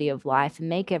the quality of life and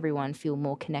make everyone feel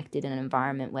more connected in an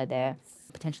environment where they're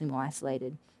potentially more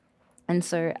isolated. And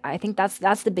so I think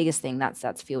that's the biggest thing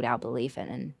that's fueled our belief in.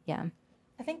 And yeah,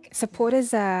 I think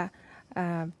supporters are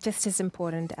just as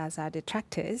important as our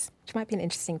detractors, which might be an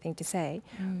interesting thing to say.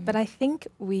 But I think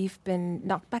we've been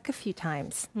knocked back a few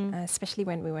times, especially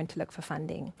when we went to look for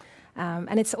funding.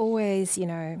 And it's always, you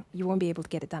won't be able to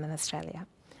get it done in Australia.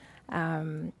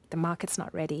 The market's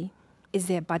not ready. Is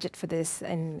there a budget for this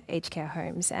in aged care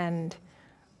homes? And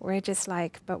we're just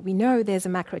like, but we know there's a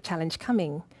macro challenge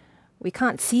coming. We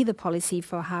can't see the policy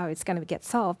for how it's going to get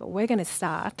solved, but we're going to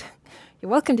start.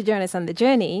 You're welcome to join us on the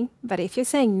journey, but if you're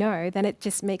saying no, then it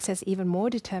just makes us even more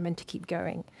determined to keep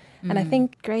going. And I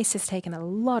think Grace has taken a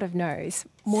lot of no's,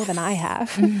 more than I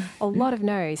have, a lot of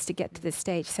no's to get to this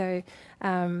stage. So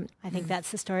I think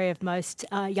that's the story of most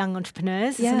young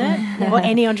entrepreneurs, isn't it? Or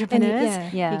any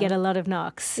entrepreneurs. You get a lot of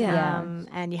knocks,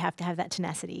 and you have to have that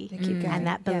tenacity and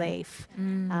that belief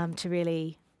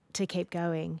to keep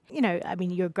going.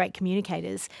 You're great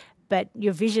communicators, but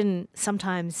your vision,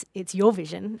 sometimes it's your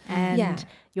vision, and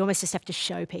you almost just have to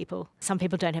show people. Some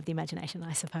people don't have the imagination,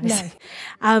 I suppose.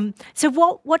 No. So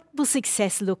what will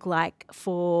success look like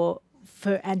for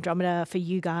Andromeda, for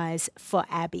you guys, for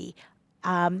Abby,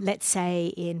 let's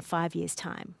say in 5 years'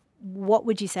 time? What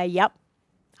would you say, yep,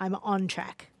 I'm on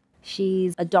track?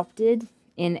 She's adopted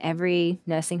in every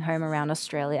nursing home around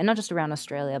Australia, and not just around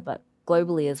Australia, but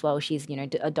globally as well. She's,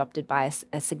 adopted by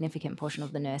a significant portion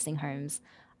of the nursing homes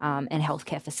and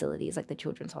healthcare facilities like the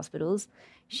children's hospitals.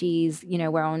 She's,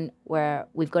 where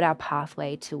we've got our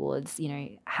pathway towards,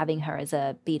 having her as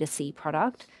a B2C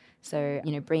product. So,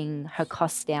 bring her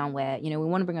costs down where, we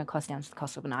want to bring her costs down to the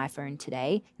cost of an iPhone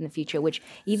today in the future, which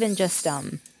even just,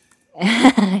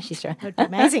 she's trying. That'd be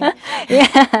amazing.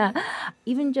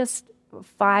 Even just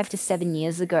 5 to 7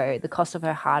 years ago, the cost of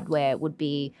her hardware would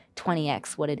be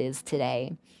 20x what it is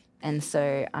today. And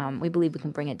so we believe we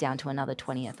can bring it down to another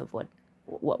 20th of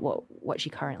what she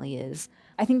currently is.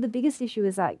 I think the biggest issue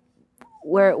is that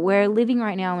we're living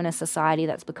right now in a society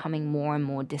that's becoming more and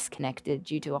more disconnected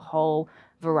due to a whole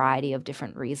variety of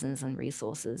different reasons and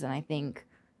resources. And I think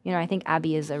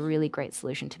Abby is a really great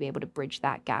solution to be able to bridge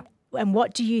that gap. And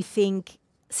what do you think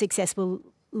success will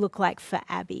look like for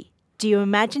Abby? Do you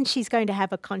imagine she's going to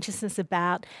have a consciousness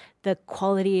about the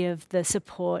quality of the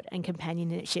support and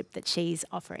companionship that she's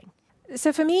offering?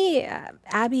 So for me,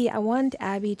 I want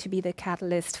Abby to be the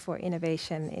catalyst for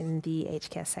innovation in the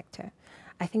aged care sector.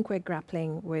 I think we're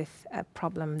grappling with a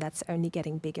problem that's only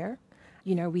getting bigger.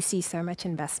 We see so much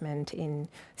investment in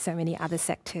so many other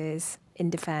sectors, in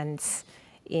defense,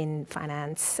 in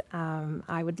finance.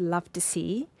 I would love to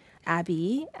see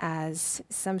Abby as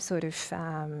some sort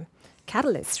of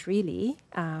catalyst, really,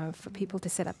 for people to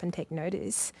sit up and take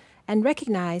notice and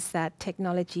recognize that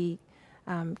technology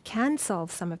can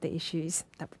solve some of the issues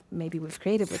that maybe we've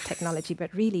created with technology,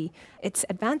 but really it's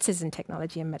advances in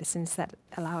technology and medicines that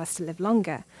allow us to live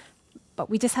longer. But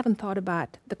we just haven't thought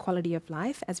about the quality of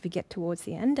life as we get towards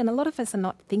the end. And a lot of us are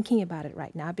not thinking about it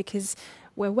right now because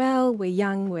we're well, we're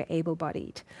young, we're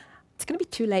able-bodied. It's going to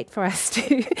be too late for us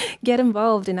to get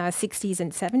involved in our 60s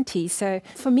and 70s. So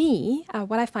for me,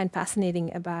 what I find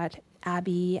fascinating about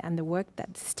Abby and the work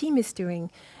that this team is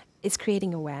doing is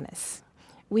creating awareness.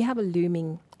 We have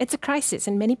it's a crisis.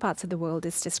 In many parts of the world,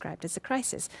 it's described as a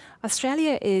crisis.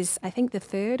 Australia is, I think, the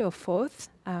 3rd or 4th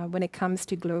when it comes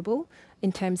to global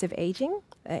in terms of aging,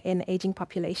 in aging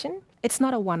population. It's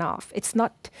not a one-off. It's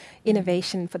not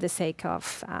innovation for the sake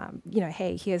of,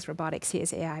 hey, here's robotics,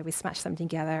 here's AI, we smash them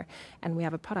together and we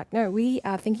have a product. No, we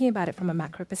are thinking about it from a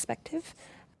macro perspective.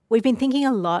 We've been thinking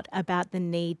a lot about the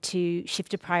need to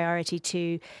shift a priority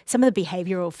to some of the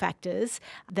behavioural factors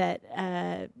that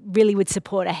really would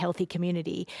support a healthy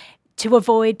community to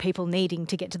avoid people needing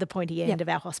to get to the pointy end of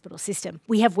our hospital system.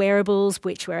 We have wearables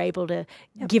which we're able to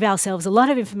give ourselves a lot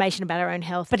of information about our own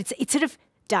health, but it's sort of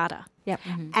data.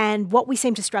 And what we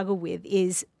seem to struggle with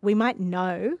is we might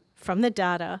know from the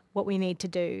data what we need to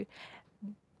do,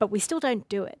 but we still don't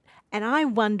do it. And I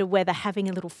wonder whether having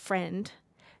a little friend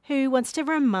who wants to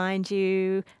remind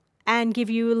you and give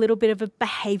you a little bit of a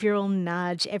behavioural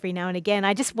nudge every now and again.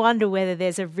 I just wonder whether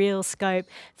there's a real scope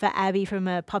for Abby from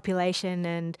a population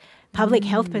and public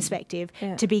health perspective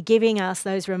to be giving us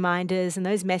those reminders and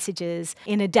those messages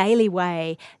in a daily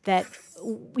way that,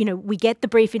 you know, we get the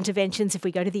brief interventions if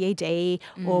we go to the ED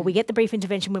or we get the brief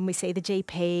intervention when we see the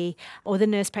GP or the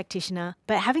nurse practitioner.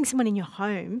 But having someone in your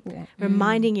home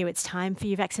reminding you it's time for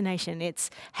your vaccination. It's,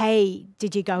 hey,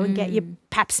 did you go and get your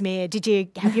pap smear? Did you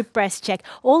have your breast check?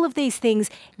 All of these things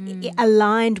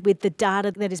aligned with the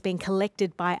data that has been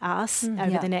collected by us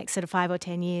over the next sort of 5 or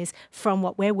 10 years from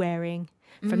what we're wearing,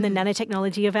 from the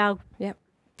nanotechnology of our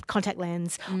contact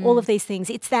lens, all of these things.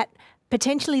 It's that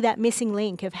potentially that missing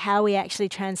link of how we actually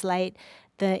translate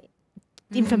the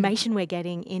information we're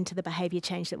getting into the behaviour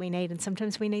change that we need. And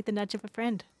sometimes we need the nudge of a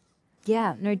friend.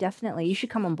 Yeah, no, definitely. You should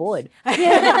come on board.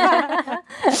 I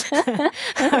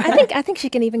think she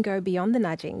can even go beyond the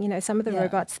nudging. You know, some of the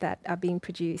robots that are being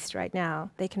produced right now,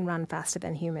 they can run faster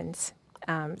than humans.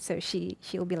 So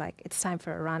she'll be like, it's time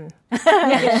for a run.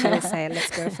 She'll say, let's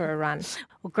go for a run.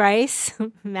 Well, Grace,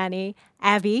 Mani,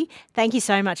 Abby, thank you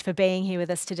so much for being here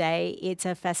with us today. It's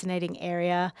a fascinating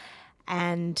area,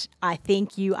 and I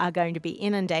think you are going to be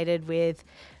inundated with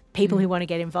people who want to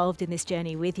get involved in this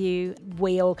journey with you.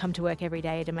 We all come to work every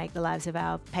day to make the lives of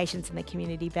our patients and the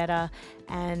community better,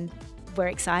 and we're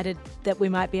excited that we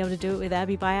might be able to do it with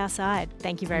Abby by our side.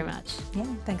 Thank you very much. Yeah,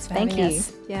 thanks for having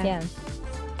us. Yeah.